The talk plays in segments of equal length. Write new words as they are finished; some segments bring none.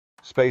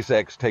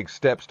SpaceX takes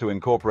steps to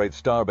incorporate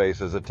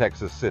Starbase as a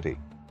Texas city.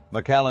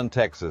 McAllen,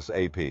 Texas,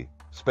 AP.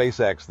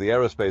 SpaceX, the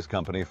aerospace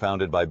company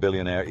founded by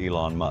billionaire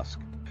Elon Musk,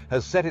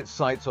 has set its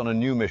sights on a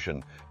new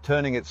mission,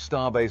 turning its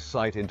Starbase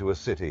site into a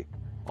city.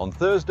 On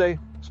Thursday,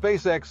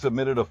 SpaceX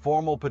submitted a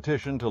formal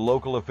petition to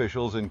local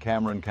officials in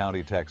Cameron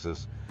County,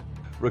 Texas,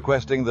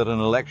 requesting that an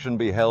election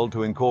be held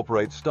to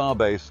incorporate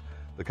Starbase,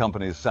 the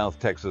company's South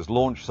Texas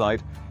launch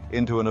site,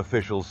 into an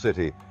official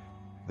city.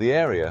 The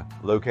area,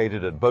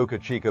 located at Boca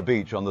Chica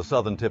Beach on the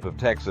southern tip of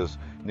Texas,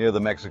 near the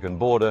Mexican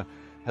border,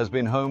 has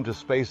been home to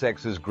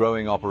SpaceX's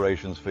growing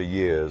operations for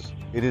years.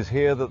 It is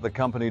here that the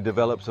company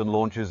develops and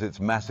launches its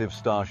massive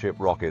Starship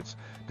rockets,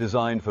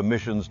 designed for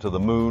missions to the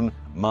Moon,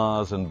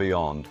 Mars, and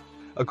beyond.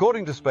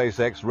 According to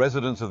SpaceX,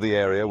 residents of the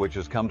area, which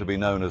has come to be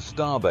known as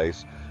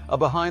Starbase, are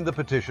behind the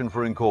petition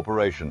for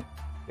incorporation.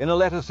 In a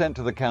letter sent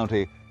to the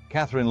county,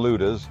 Catherine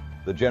Luders,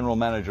 the general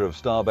manager of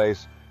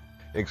Starbase,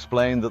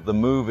 explained that the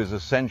move is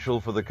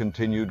essential for the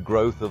continued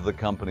growth of the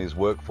company's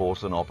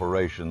workforce and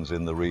operations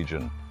in the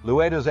region.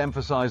 Luders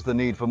emphasized the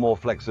need for more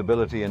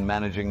flexibility in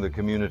managing the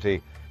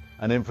community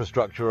and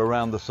infrastructure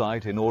around the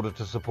site in order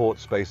to support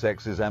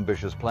SpaceX's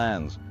ambitious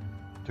plans.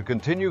 To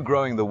continue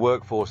growing the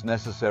workforce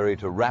necessary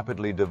to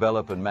rapidly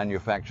develop and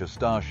manufacture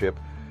Starship,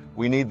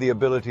 we need the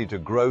ability to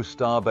grow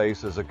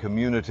Starbase as a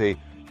community,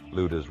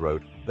 Luders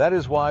wrote. That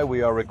is why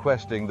we are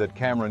requesting that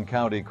Cameron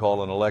County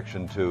call an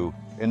election to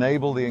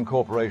enable the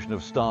incorporation of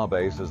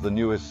Starbase as the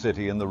newest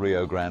city in the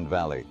Rio Grande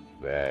Valley.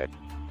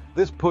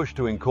 This push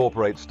to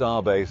incorporate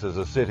Starbase as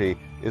a city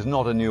is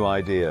not a new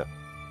idea.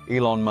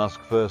 Elon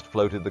Musk first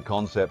floated the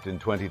concept in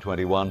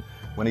 2021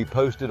 when he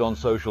posted on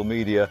social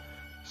media,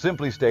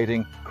 simply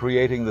stating,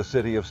 "Creating the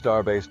city of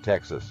Starbase,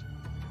 Texas."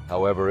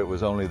 However, it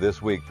was only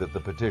this week that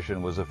the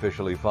petition was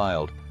officially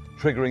filed,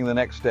 triggering the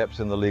next steps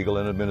in the legal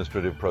and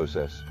administrative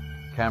process.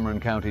 Cameron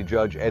County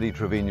Judge Eddie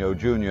Trevino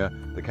Jr.,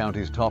 the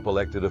county's top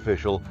elected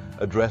official,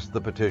 addressed the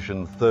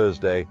petition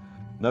Thursday,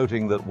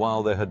 noting that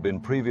while there had been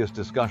previous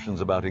discussions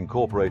about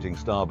incorporating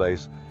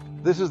Starbase,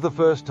 this is the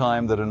first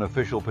time that an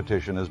official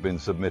petition has been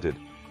submitted.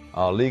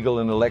 Our Legal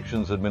and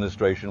Elections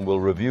Administration will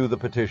review the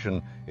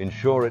petition,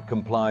 ensure it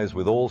complies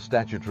with all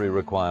statutory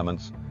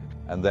requirements,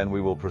 and then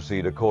we will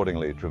proceed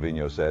accordingly,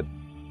 Trevino said.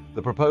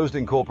 The proposed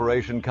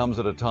incorporation comes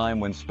at a time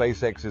when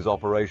SpaceX's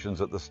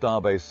operations at the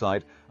Starbase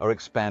site are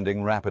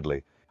expanding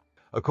rapidly.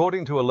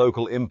 According to a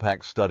local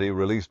impact study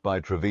released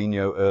by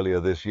Trevino earlier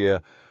this year,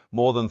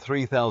 more than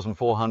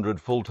 3,400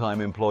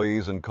 full-time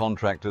employees and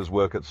contractors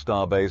work at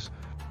Starbase,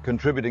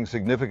 contributing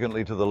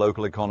significantly to the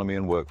local economy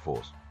and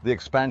workforce. The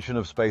expansion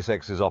of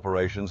SpaceX's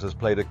operations has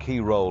played a key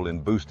role in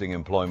boosting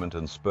employment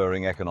and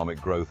spurring economic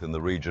growth in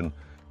the region,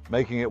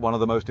 making it one of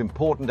the most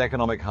important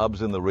economic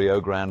hubs in the Rio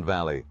Grande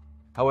Valley.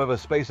 However,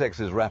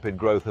 SpaceX's rapid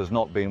growth has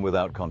not been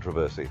without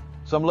controversy.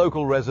 Some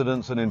local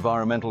residents and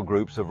environmental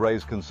groups have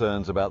raised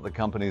concerns about the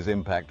company's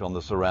impact on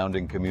the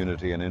surrounding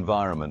community and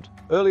environment.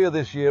 Earlier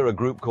this year, a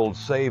group called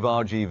Save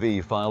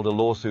RGV filed a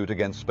lawsuit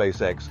against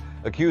SpaceX,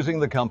 accusing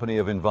the company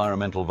of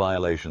environmental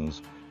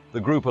violations.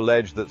 The group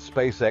alleged that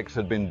SpaceX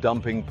had been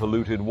dumping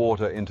polluted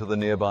water into the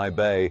nearby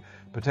bay,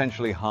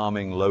 potentially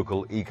harming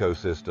local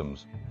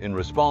ecosystems. In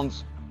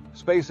response,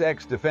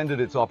 SpaceX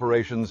defended its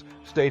operations,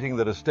 stating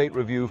that a state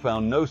review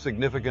found no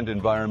significant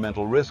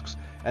environmental risks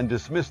and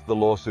dismissed the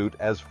lawsuit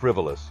as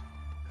frivolous.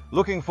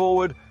 Looking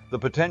forward, the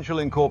potential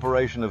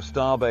incorporation of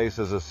Starbase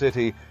as a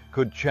city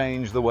could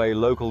change the way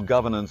local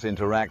governance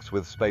interacts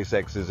with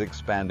SpaceX's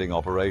expanding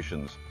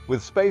operations.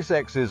 With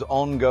SpaceX's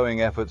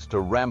ongoing efforts to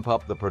ramp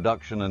up the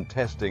production and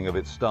testing of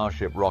its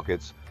Starship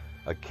rockets,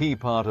 a key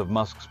part of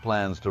Musk's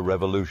plans to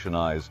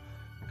revolutionize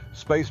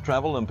space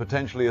travel and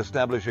potentially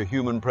establish a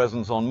human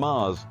presence on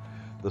Mars,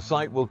 the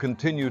site will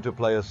continue to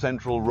play a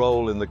central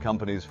role in the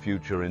company's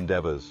future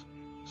endeavors.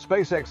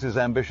 SpaceX's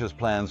ambitious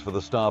plans for the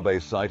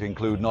Starbase site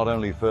include not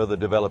only further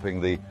developing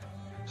the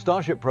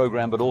Starship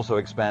program, but also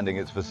expanding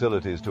its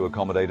facilities to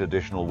accommodate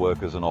additional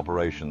workers and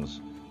operations.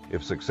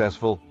 If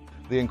successful,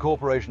 the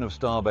incorporation of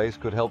Starbase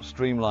could help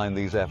streamline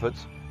these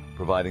efforts,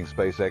 providing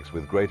SpaceX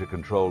with greater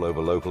control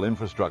over local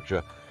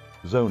infrastructure,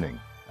 zoning,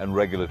 and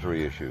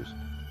regulatory issues.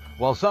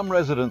 While some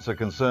residents are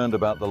concerned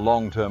about the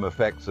long-term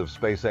effects of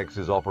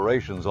SpaceX's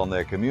operations on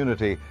their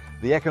community,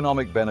 the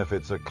economic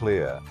benefits are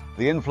clear.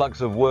 The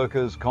influx of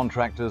workers,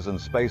 contractors, and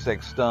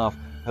SpaceX staff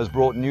has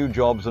brought new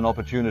jobs and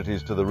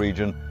opportunities to the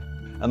region,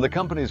 and the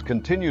company's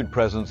continued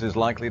presence is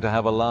likely to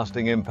have a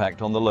lasting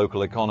impact on the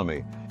local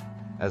economy.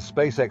 As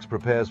SpaceX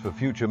prepares for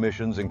future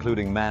missions,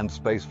 including manned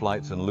space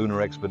flights and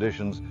lunar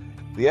expeditions,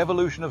 the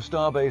evolution of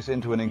Starbase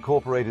into an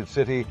incorporated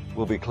city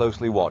will be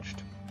closely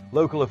watched.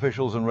 Local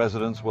officials and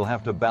residents will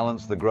have to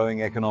balance the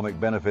growing economic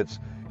benefits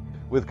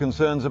with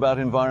concerns about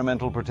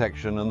environmental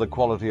protection and the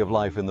quality of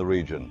life in the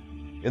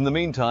region. In the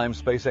meantime,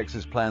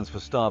 SpaceX's plans for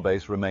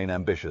Starbase remain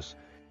ambitious,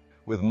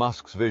 with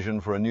Musk's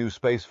vision for a new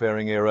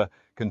spacefaring era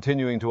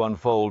continuing to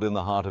unfold in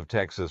the heart of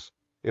Texas.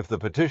 If the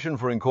petition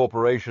for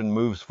incorporation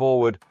moves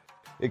forward,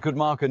 it could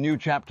mark a new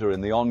chapter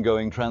in the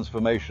ongoing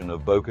transformation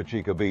of Boca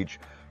Chica Beach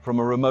from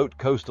a remote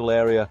coastal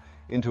area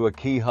into a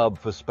key hub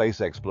for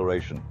space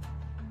exploration.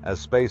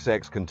 As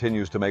SpaceX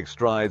continues to make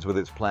strides with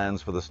its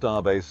plans for the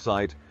Starbase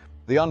site,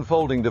 the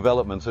unfolding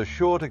developments are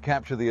sure to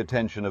capture the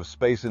attention of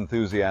space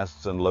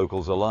enthusiasts and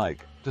locals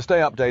alike. To stay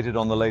updated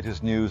on the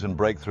latest news and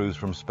breakthroughs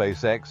from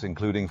SpaceX,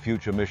 including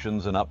future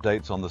missions and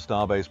updates on the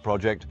Starbase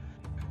project,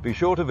 be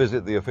sure to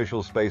visit the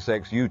official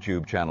SpaceX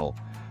YouTube channel.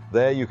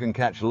 There you can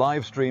catch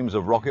live streams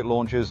of rocket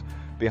launches,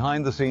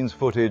 behind-the-scenes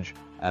footage,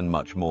 and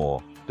much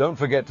more. Don't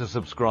forget to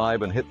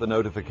subscribe and hit the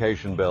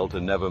notification bell to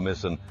never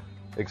miss an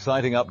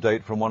exciting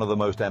update from one of the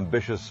most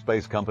ambitious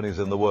space companies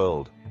in the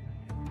world.